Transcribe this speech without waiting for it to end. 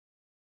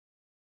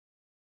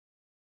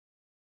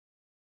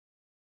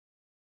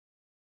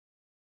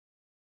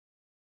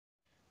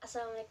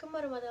Assalamualaikum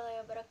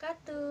warahmatullahi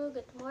wabarakatuh.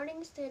 Good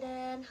morning,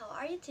 student. How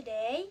are you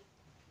today?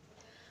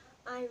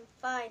 I'm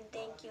fine,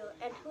 thank you.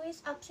 And who is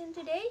absent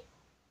today?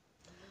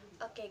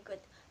 Okay, good.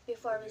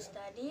 Before we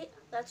study,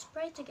 let's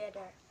pray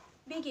together.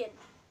 Begin.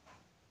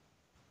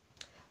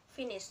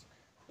 Finish.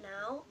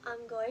 Now,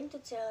 I'm going to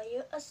tell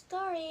you a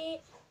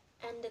story.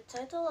 And the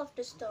title of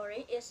the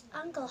story is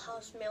Uncle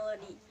House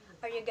Melody.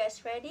 Are you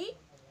guys ready?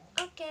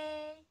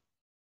 Okay.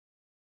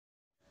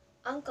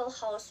 Uncle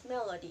House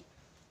Melody.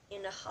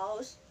 In the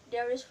house,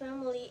 there is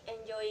family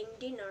enjoying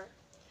dinner.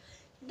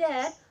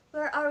 "Dad,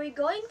 where are we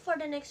going for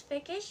the next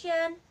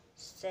vacation?"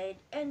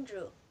 said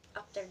Andrew.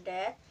 After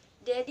that,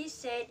 Daddy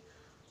said,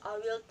 "I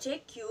will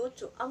take you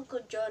to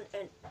Uncle John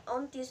and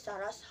Auntie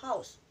Sarah's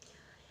house."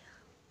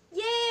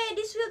 "Yay,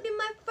 this will be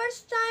my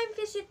first time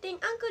visiting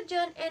Uncle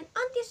John and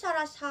Auntie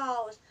Sarah's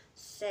house,"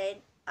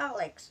 said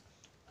Alex.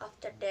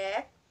 After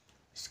that,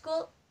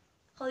 school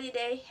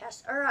holiday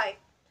has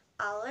arrived.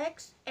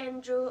 Alex,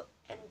 Andrew,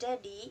 and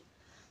Daddy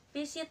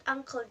visit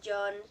Uncle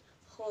John,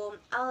 whom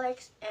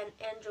Alex and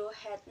Andrew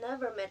had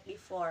never met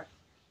before.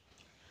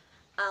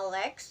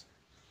 Alex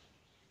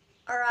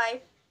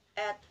arrived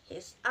at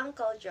his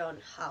Uncle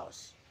John's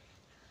house.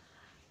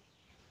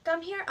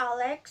 "Come here,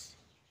 Alex.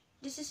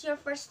 This is your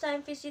first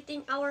time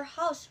visiting our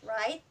house,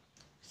 right?"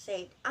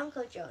 said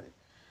Uncle John.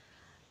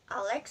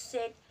 Alex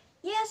said,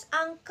 "Yes,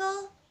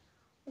 Uncle.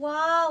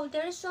 Wow,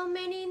 there are so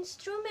many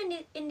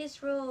instruments in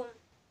this room."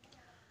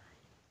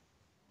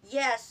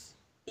 "Yes,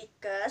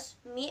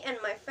 because me and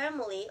my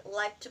family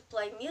like to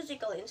play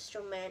musical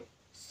instruments,"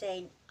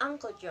 said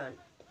Uncle John.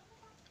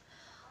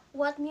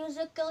 "What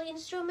musical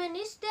instrument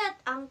is that,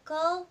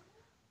 Uncle?"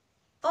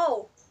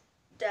 "Oh,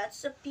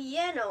 that's a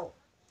piano."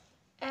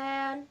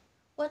 "And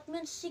what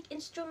music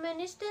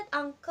instrument is that,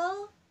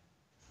 Uncle?"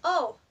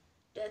 "Oh,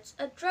 that's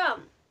a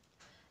drum."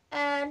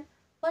 "And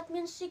what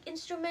music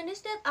instrument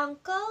is that,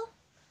 Uncle?"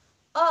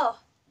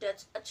 "Oh,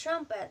 that's a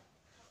trumpet."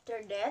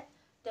 After that,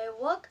 they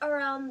walk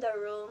around the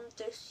room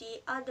to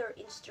see other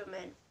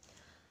instruments.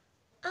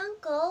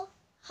 "Uncle,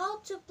 how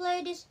to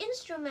play this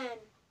instrument?"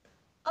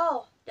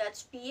 "Oh,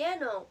 that's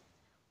piano,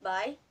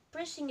 by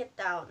pressing it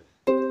down."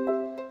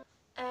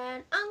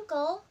 "And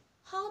Uncle,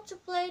 how to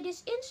play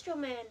this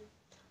instrument?"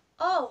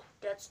 "Oh,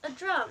 that's a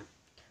drum,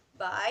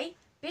 by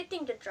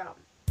beating the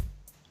drum,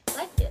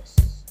 like this."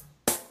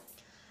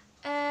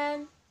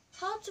 "And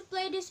how to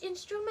play this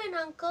instrument,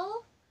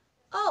 Uncle?"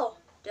 "Oh,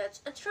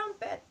 that's a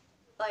trumpet,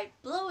 by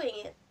blowing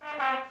it,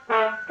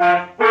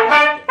 like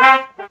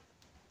this."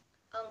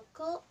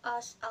 Uncle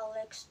asked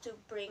Alex to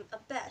bring a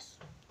bass.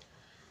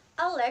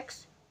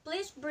 "Alex,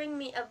 please bring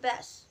me a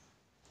bass."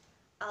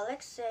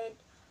 Alex said,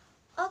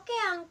 "Okay,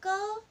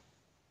 Uncle."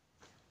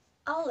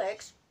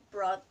 Alex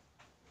brought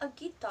a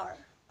guitar,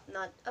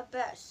 not a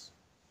bass.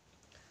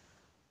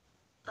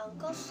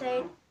 Uncle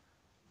said,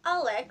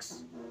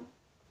 "Alex,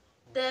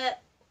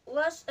 that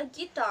was a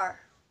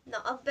guitar,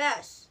 not a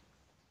bass.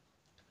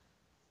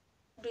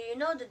 Do you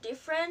know the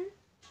difference?"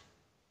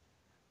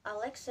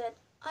 Alex said,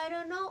 "I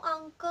don't know,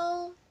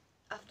 Uncle."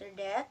 After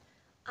that,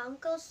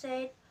 Uncle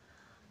said,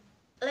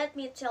 "Let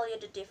me tell you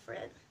the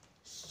difference.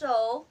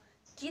 So,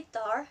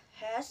 guitar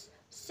has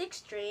 6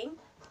 strings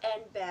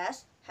and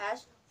bass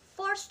has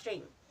 4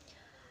 strings.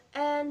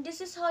 And this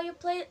is how you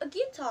play a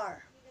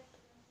guitar.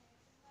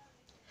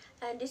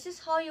 And this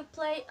is how you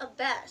play a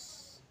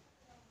bass.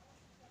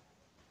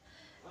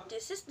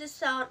 This is the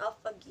sound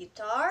of a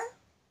guitar.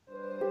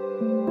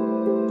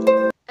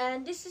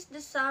 And this is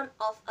the sound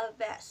of a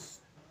bass."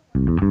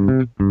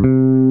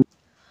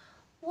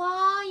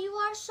 "Wow, you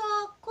are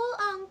so cool,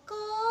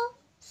 Uncle,"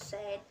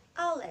 said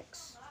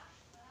Alex.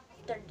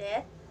 After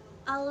that,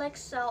 Alex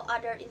saw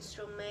other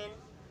instruments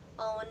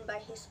owned by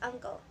his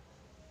uncle.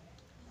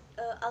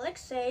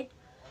 Alex said,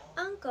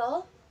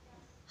 "Uncle,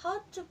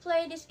 how to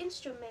play this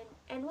instrument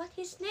and what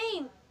his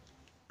name?"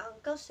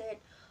 Uncle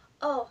said,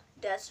 "Oh,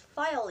 that's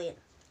violin.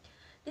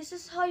 This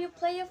is how you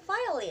play a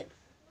violin.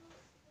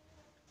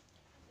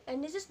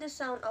 And this is the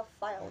sound of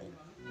violin."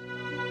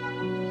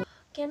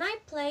 "Can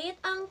I play it,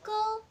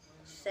 Uncle?"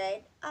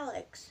 said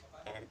Alex.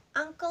 And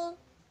Uncle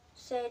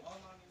said,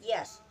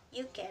 "Yes,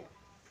 you can."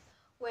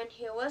 When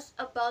he was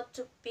about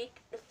to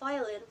pick the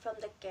violin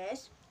from the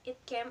case, it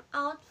came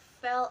out,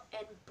 fell,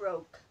 and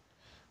broke.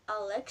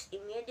 Alex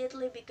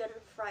immediately began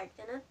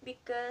frightened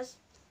because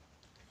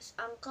his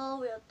uncle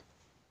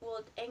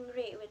would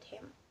angry with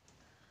him.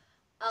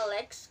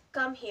 "Alex,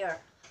 come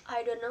here.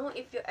 I don't know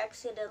if you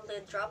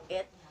accidentally dropped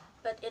it,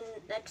 but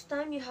next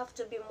time you have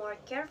to be more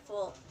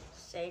careful,"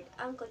 said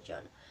Uncle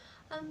John.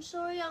 "I'm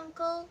sorry,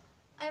 Uncle.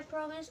 I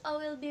promise I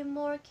will be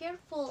more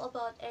careful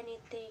about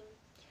anything,"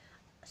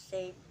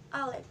 said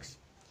Alex.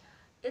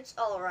 "It's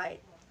all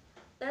right.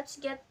 Let's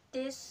get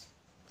this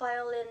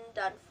violin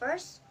done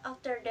first.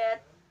 After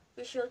that,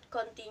 we should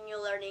continue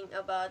learning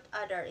about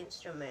other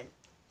instruments,"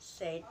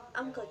 said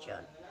Uncle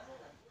John.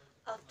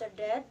 After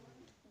that,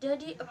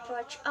 Daddy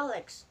approached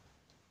Alex,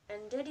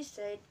 and Daddy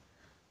said,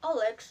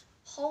 "Alex,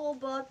 how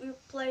about we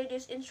play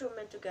this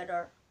instrument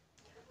together?"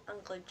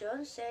 Uncle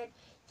John said,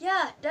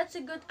 "Yeah, that's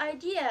a good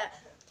idea.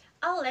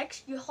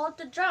 Alex, you hold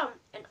the drum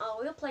and I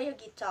will play a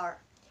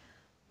guitar.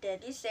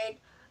 Daddy said,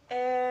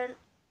 and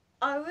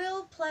I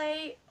will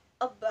play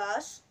a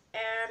bass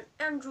and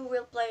Andrew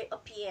will play a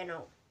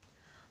piano.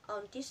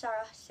 Auntie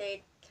Sarah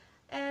said,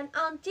 and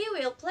Auntie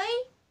will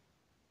play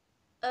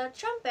a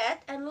trumpet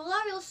and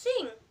Lula will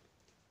sing.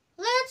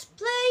 Let's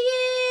play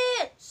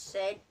it,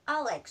 said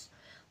Alex.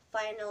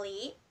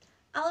 Finally,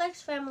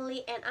 Alex's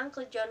family and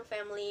Uncle John's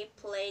family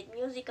played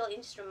musical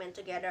instruments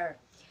together.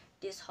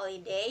 This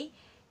holiday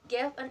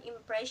gave an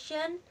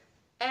impression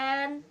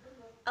and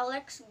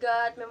Alex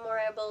got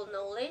memorable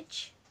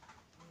knowledge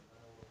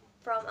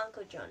from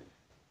Uncle John.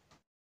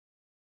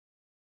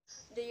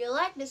 Do you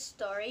like this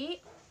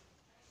story?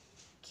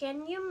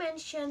 Can you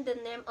mention the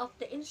name of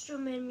the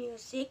instrument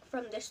music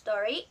from the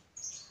story?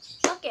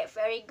 Okay,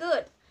 very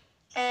good.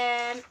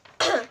 And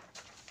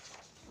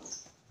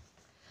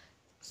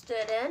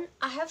student,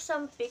 I have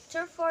some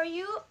picture for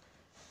you.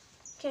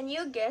 Can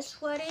you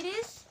guess what it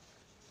is?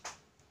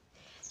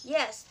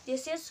 Yes,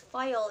 this is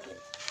violin.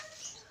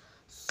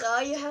 So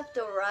you have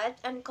to write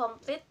and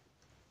complete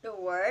the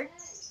word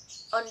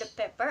on the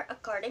paper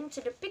according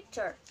to the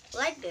picture.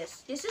 Like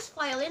this. This is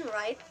violin,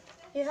 right?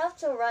 You have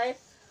to write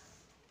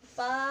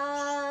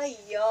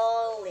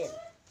violin.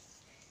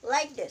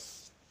 Like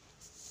this.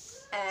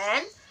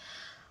 And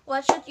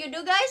what should you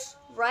do, guys?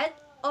 Write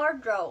or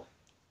draw?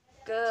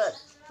 Good.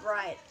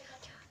 Right.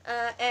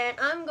 And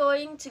I'm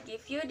going to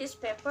give you this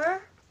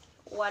paper.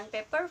 One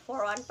paper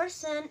for one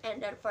person.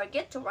 And don't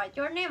forget to write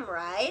your name,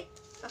 right?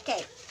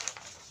 Okay.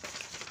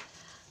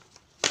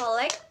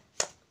 Collect.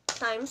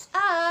 Time's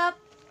up.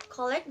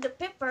 Collect the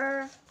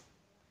paper.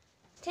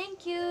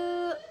 Thank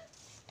you.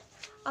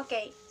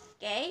 Okay,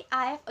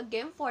 I have a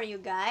game for you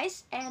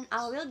guys, and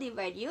I will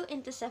divide you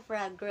into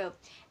several groups,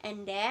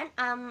 and then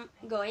I'm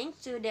going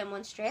to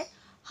demonstrate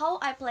how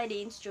I play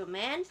the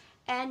instrument,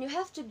 and you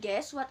have to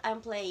guess what I'm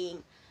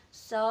playing.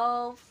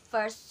 So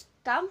first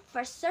come,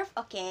 first serve,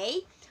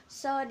 okay?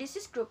 So this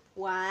is group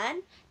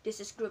 1,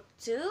 this is group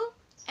 2,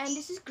 and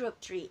this is group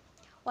 3.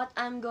 What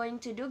I'm going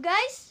to do,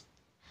 guys?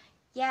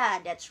 Yeah,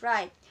 that's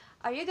right.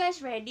 Are you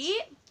guys ready?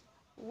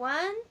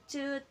 1,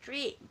 2,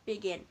 3,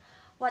 begin.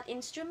 What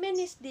instrument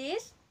is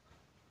this?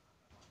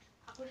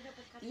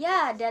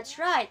 Yeah, that's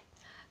right.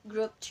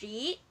 Group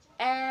 3.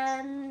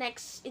 And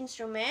next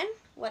instrument.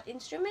 What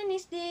instrument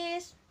is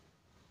this?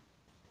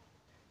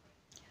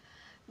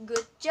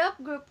 Good job,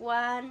 group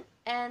 1.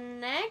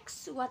 And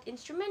next, what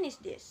instrument is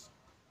this?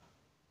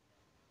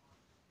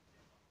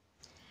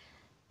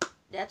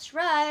 That's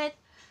right.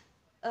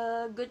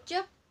 Good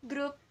job,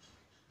 group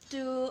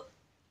 2.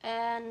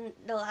 And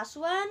the last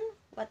one,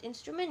 what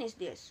instrument is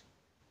this?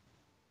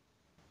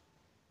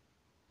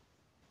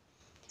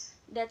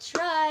 That's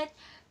right.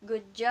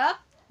 Good job,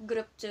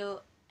 group 2.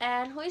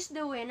 And who is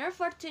the winner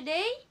for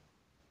today?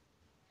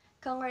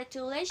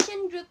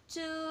 Congratulations, group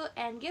 2,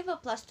 and give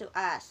applause to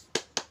us.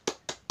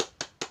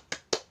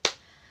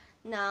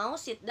 Now,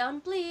 sit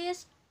down,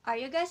 please. Are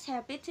you guys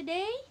happy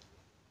today?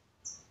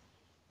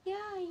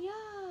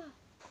 Yeah.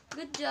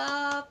 Good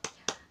job.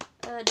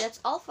 That's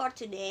all for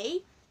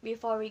today.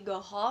 Before we go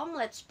home,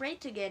 let's pray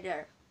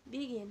together.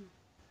 Begin.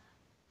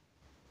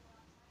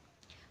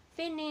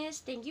 Finish.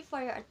 Thank you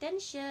for your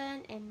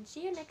attention and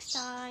see you next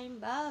time.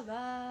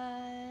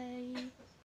 Bye-bye.